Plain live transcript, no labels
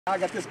I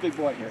got this big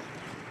boy here.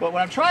 But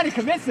what I'm trying to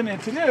convince him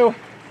to do,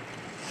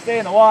 stay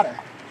in the water.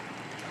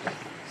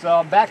 So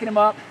I'm backing him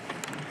up,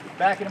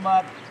 backing him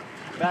up,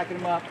 backing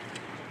him up,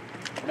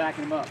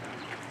 backing him up.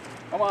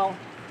 Come on.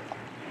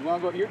 You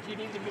want to go? You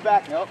need to be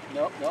back. Nope,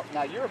 nope, nope.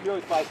 Now you're a really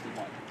feisty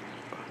one.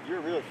 You're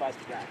a really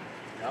feisty guy.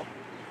 Nope.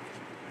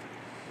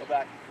 Go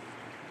back.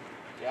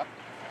 Yep.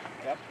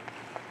 Yep.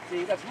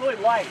 See, that's really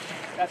light.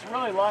 That's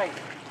really light.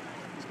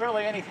 There's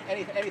barely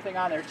anything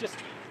on there. It's just,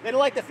 they don't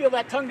like to feel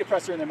that tongue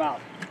depressor in their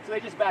mouth. So they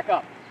just back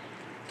up.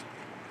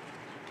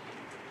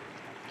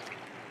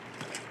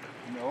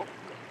 Nope.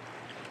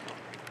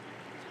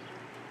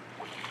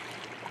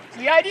 So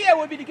the idea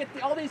would be to get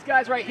all these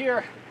guys right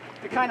here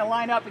to kind of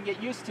line up and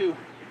get used to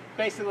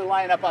basically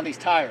lining up on these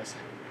tires.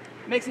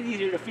 It makes it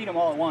easier to feed them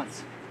all at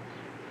once.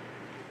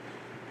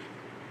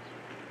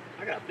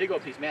 I got a big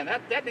old piece, man.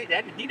 That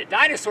need a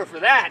dinosaur for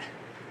that.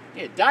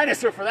 Need a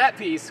dinosaur for that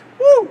piece.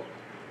 Woo!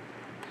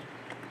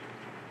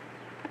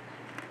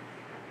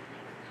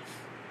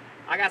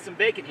 I got some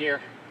bacon here.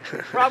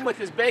 Problem with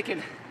this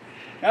bacon,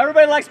 now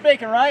everybody likes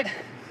bacon, right?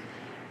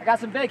 I got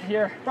some bacon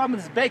here. Problem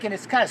with this bacon,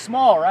 it's kind of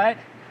small, right?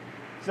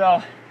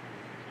 So,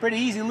 pretty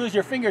easy to lose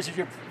your fingers if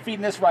you're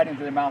feeding this right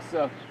into their mouth.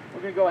 So, we're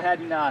gonna go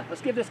ahead and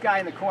let's give this guy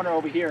in the corner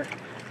over here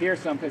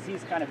some, because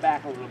he's kind of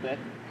back a little bit.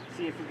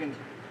 See if we can.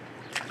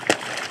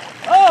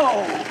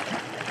 Oh!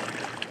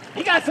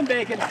 He got some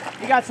bacon.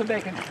 He got some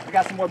bacon. I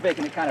got some more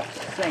bacon. It kind of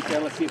sank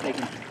there. Let's see if they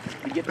can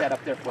get that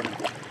up there for me.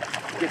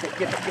 Get some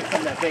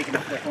of that bacon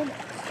up there for me.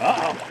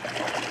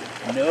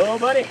 Uh-oh.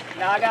 Nobody.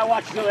 Now I gotta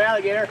watch this other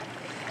alligator.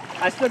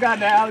 I still got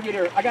an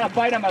alligator. I got a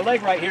bite on my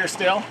leg right here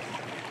still.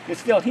 It's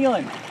still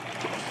healing.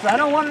 So I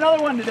don't want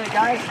another one today,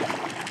 guys.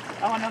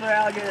 I want another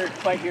alligator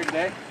bite here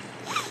today.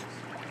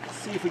 Let's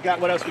see if we got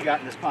what else we got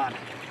in this pond.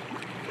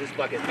 This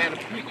bucket. Man,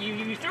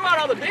 you threw out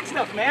all the big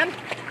stuff, man.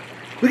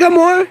 We got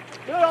more.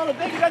 Threw out all the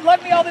big. You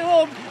left me all the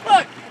little.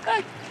 Look.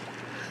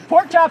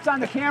 Pork Chop's on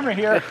the camera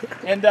here,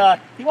 and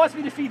he wants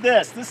me to feed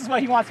this. This is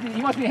what he wants me.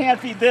 He wants me to hand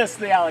feed this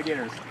to the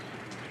alligators.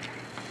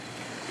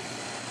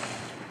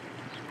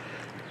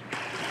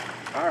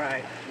 All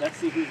right, let's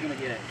see who's gonna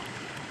get it.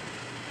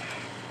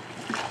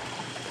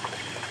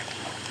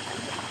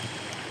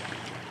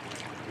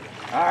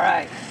 All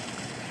right.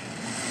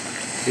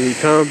 Here you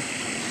come.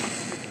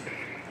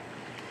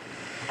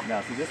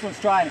 Now, see, this one's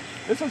trying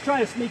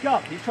to sneak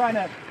up. He's trying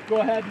to go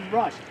ahead and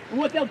rush. And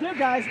what they'll do,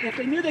 guys, if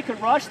they knew they could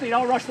rush, they'd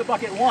all rush the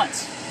bucket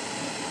once,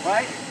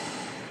 right?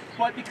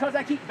 But because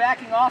I keep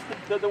backing off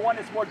the one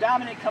that's more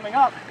dominant coming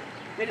up,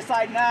 they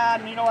decide, nah,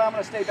 you know what, I'm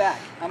gonna stay back.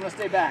 I'm gonna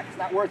stay back, it's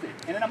not worth it.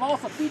 And then I'm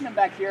also feeding them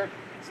back here,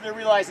 so they're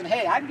realizing,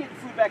 hey, I'm getting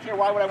food back here,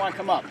 why would I wanna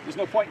come up? There's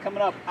no point in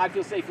coming up, I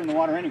feel safer in the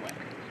water anyway.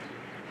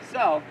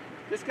 So,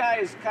 this guy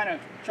is kind of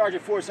charging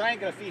force, so I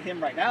ain't gonna feed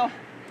him right now.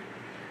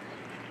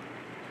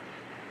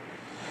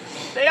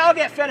 They all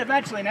get fed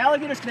eventually, and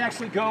alligators can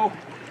actually go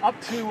up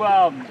to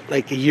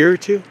like a year or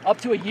two? Up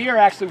to a year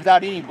actually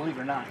without eating, believe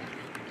it or not.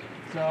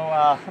 So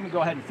let me go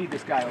ahead and feed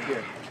this guy over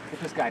here. Get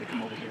this guy to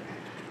come over here.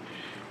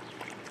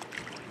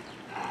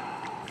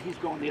 He's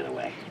going the other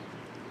way.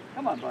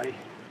 Come on, buddy.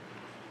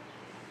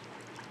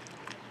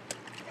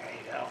 There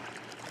you go.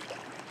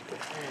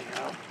 There you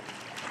go.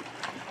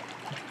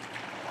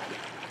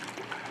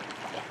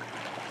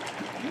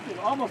 You can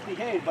almost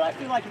behave, but I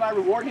feel like if I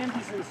reward him,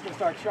 he's just going to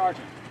start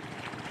charging.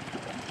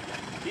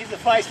 He's a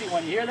feisty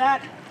one. You hear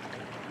that?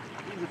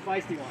 He's a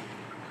feisty one.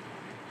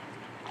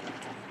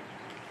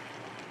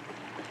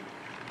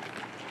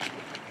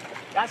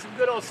 Got some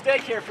good old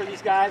steak here for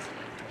these guys.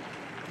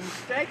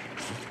 Steak?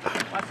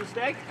 Want some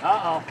steak?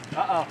 Uh-oh.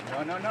 Uh-oh.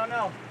 No, no, no,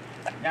 no.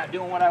 Not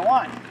doing what I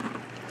want.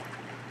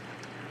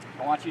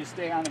 I want you to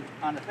stay on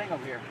the thing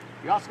over here.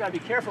 You also got to be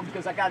careful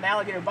because I got an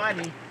alligator by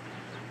me.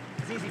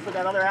 It's easy for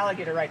that other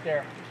alligator right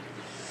there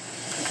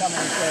to come in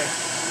and say.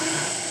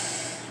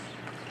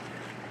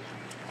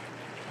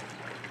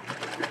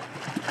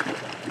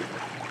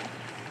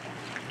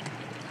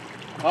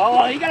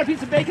 Oh, you got a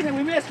piece of bacon that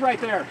we missed right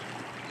there.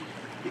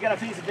 You got a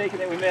piece of bacon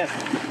that we missed.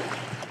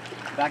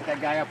 Back that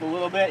guy up a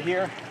little bit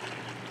here.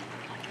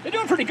 They're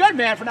doing pretty good,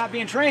 man, for not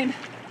being trained.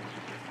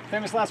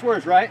 Famous last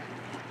words, right?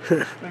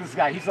 Look at this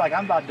guy. He's like,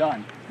 I'm about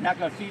done. You're not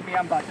going to feed me.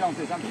 I'm about done with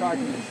this. I'm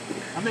charging this.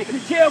 I'm making a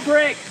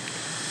jailbreak.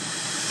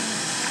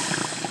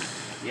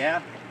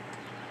 Yeah.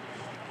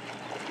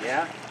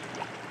 Yeah.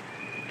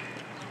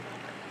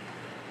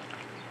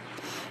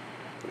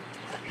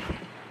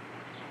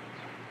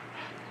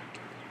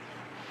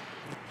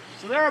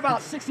 So there are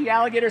about 60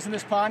 alligators in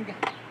this pond,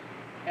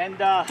 and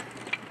there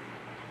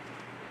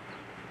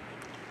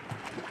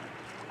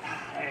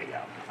you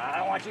go. I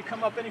don't want you to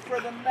come up any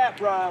further than that,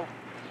 bro.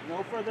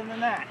 No further than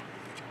that.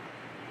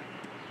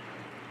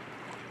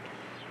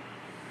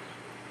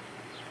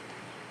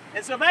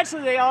 And so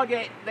eventually they all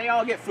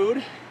get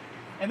food,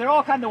 and they're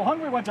all kind of, the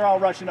hungry ones are all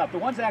rushing up. The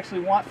ones that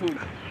actually want food,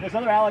 there's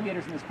other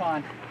alligators in this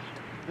pond.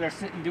 They're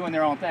sitting doing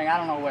their own thing. I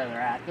don't know where they're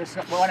at. They're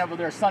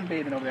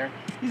sunbathing over there.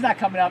 He's not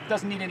coming up.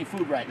 Doesn't need any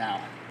food right now.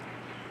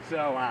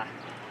 So,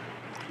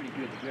 pretty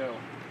good to go.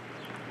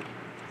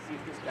 Let's see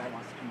if this guy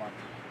wants to come up.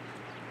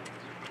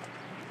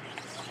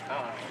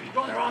 Oh, you're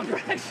going the wrong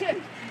direction.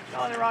 You're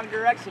going the wrong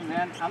direction,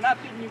 man. I'm not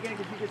feeding you again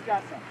because you just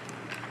got some.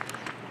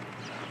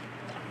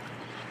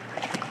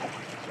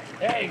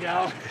 There you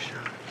go.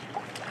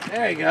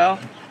 There you go.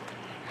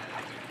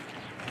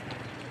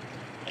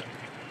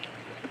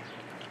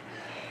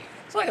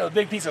 It's like a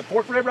big piece of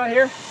pork rib right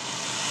here.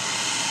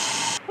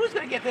 Who's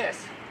gonna get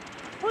this?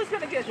 Who's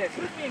gonna get this?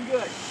 Who's being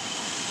good?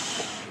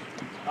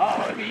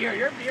 Oh, it'll be you.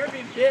 You're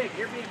being big.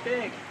 You're being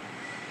big.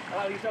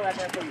 Oh, you saw that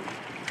there for you.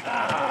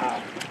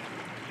 Ah.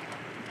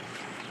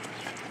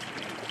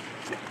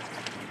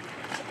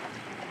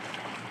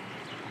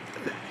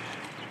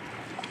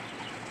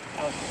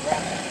 That was a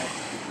wrap.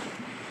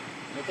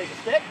 You gonna take a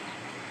stick?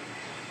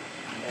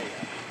 There you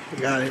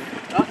go. Got it.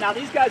 Oh, now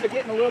these guys are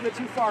getting a little bit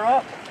too far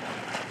up.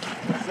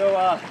 So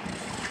I'm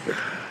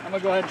gonna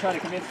go ahead and try to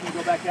convince them to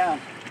go back down.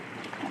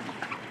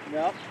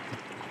 Well,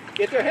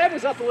 if their head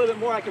was up a little bit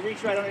more, I could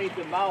reach right underneath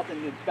the mouth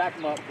and back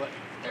them up, but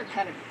they're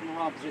kind of in the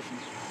wrong position.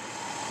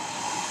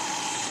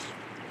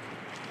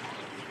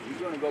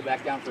 You're gonna go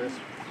back down first.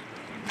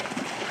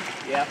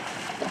 Yep.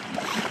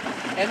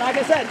 And like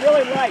I said,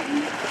 really light.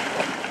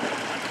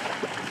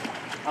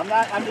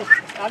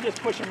 I'm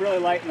just pushing really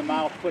light in the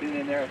mouth, putting it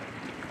in there.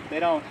 They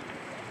don't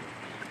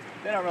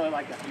really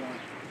like that feeling.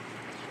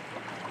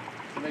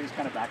 So they just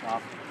kind of back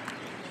off.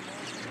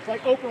 It's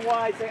like open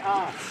wide, say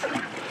ah.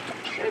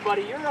 Hey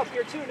buddy, you're up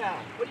here too now.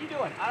 What are you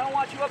doing? I don't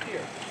want you up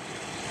here.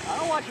 I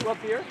don't want you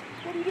up here.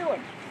 What are you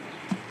doing?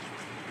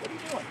 What are you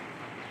doing?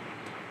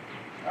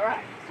 All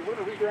right, so we're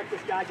gonna redirect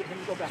this guy, get him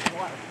to go back in the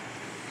water.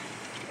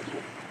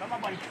 Come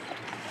on, buddy.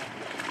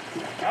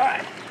 All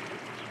right.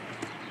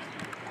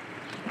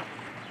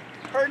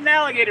 Herding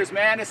alligators,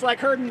 man. It's like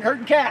herding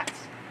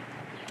cats.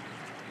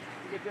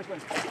 Get this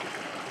one.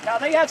 Now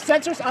they have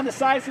sensors on the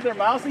sides of their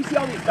mouths. You see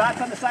all these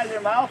dots on the side of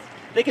their mouth?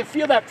 They can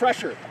feel that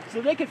pressure.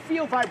 So they can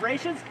feel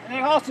vibrations, and they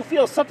also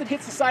feel if something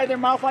hits the side of their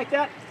mouth like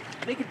that,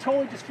 they can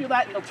totally just feel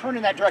that and they'll turn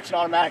in that direction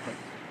automatically.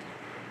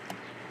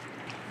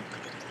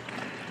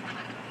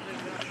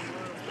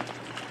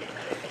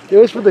 It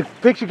was for the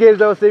picture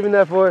gators I was saving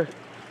that for.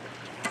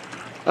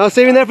 I was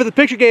saving that for the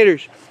picture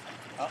gators.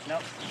 Oh, no.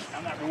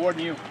 I'm not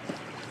rewarding you.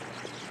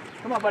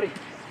 Come on, buddy.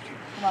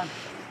 Come on.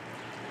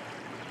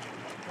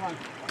 Come on.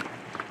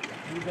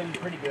 You've been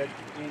pretty good.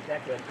 You ain't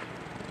that good.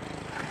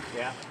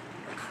 Yeah.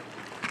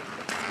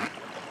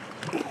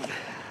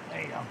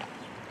 There you go.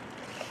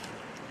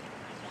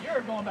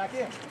 You're going back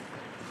in.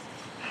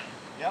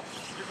 Yep.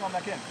 You're going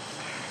back in.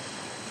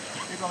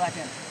 You're going back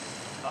in.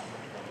 Oh.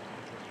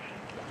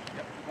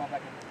 Yep. You're going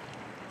back in.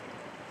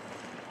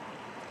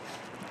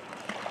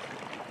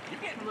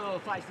 You're getting a little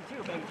feisty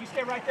too, baby. If you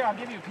stay right there, I'll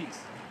give you a piece.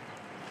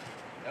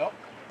 Nope.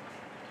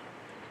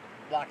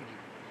 Blocking you.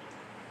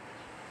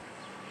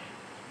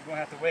 You're gonna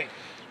have to wait.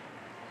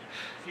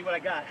 See what I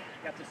got?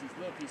 I got just these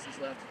little pieces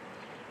left.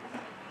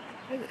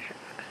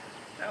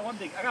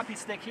 I got a piece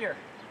of steak here.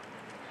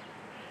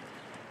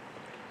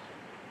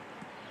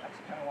 I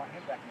just kind of want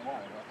him back in the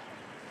water,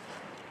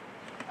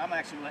 though. I'm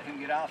actually letting him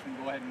get off and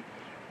go ahead and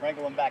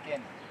wrangle him back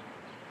in.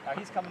 Now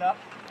he's coming up.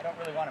 I don't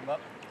really want him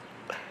up,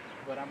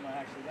 but I'm gonna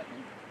actually let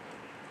him.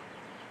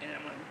 And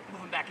I'm gonna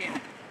move him back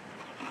in.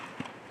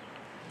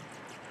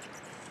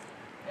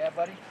 Yeah,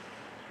 buddy.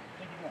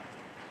 What are you doing?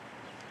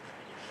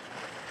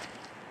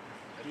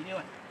 What are you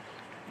doing?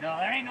 No,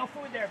 there ain't no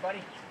food there,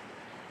 buddy.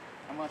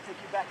 I'm gonna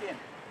take you back in.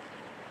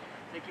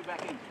 Take you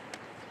back in.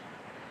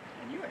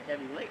 And you're a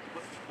heavy lake.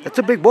 That's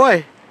a big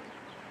boy.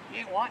 You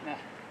ain't wanting to.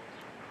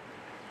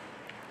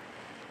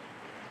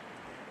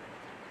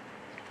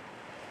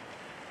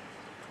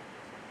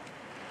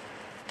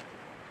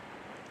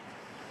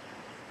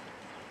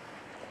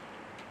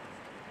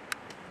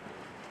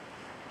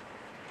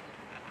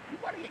 You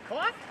want to get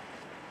caught?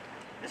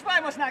 This guy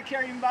must not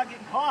care even about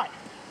getting caught.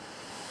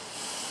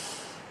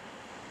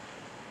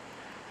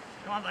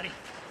 Come on, buddy.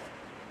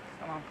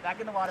 Come on, back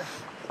in the water.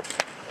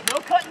 No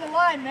cutting the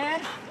line,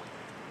 man.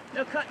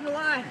 No cutting the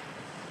line.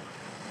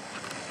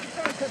 You're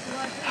trying to cut the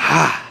line too.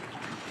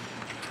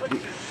 Look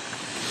at you.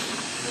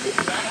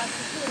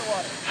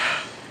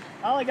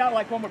 I only got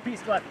like one more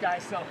piece left,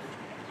 guys, so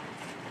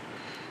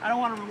I don't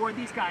want to reward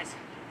these guys.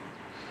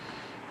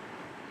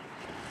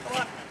 Come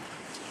on.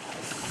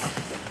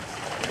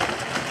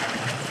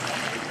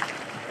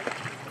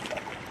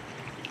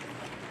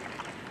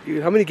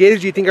 Dude, how many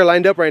gators do you think are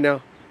lined up right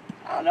now?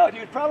 I don't know,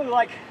 dude. Probably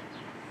like,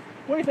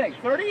 what do you think,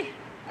 30?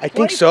 I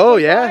think so,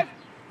 25? Yeah.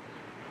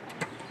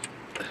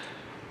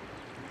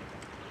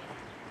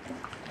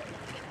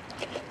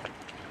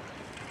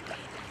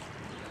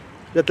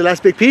 Is that the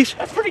last big piece?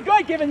 That's pretty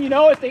good, given, you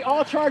know, if they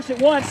all charged at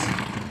once,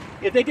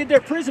 if they did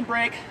their prison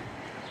break,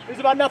 there's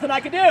about nothing I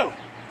could do.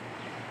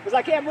 Because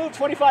I can't move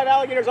 25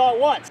 alligators all at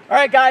once. All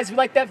right, guys, if you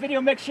like that video,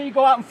 make sure you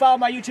go out and follow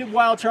my YouTube,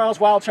 Wild Charles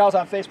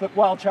on Facebook,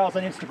 Wild Charles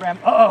on Instagram.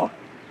 Uh-oh,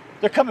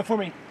 they're coming for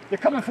me. They're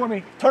coming for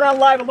me. Turn on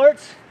live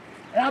alerts,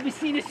 and I'll be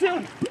seeing you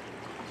soon.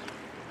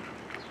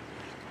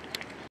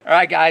 All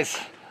right, guys,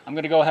 I'm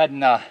gonna go ahead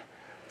and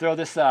throw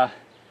this to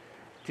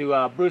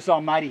Bruce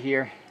Almighty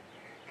here.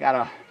 Got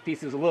a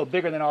piece that's a little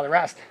bigger than all the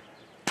rest.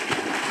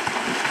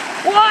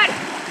 What?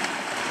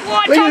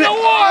 What? Look Tug at of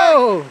war! that.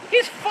 Oh.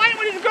 He's fighting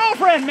with his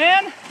girlfriend,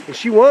 man. And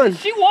she won.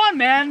 She won,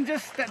 man.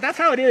 Just that's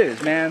how it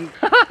is, man.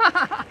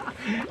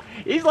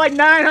 He's like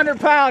 900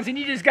 pounds, and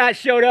you just got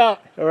showed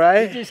up. All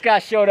right. He just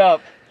got showed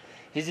up.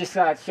 He just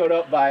got showed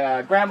up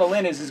by Grandma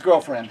Lynn is his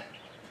girlfriend.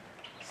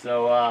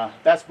 So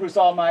that's Bruce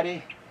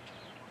Almighty,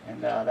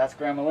 and that's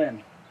Grandma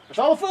Lynn. That's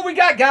all the food we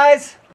got, guys.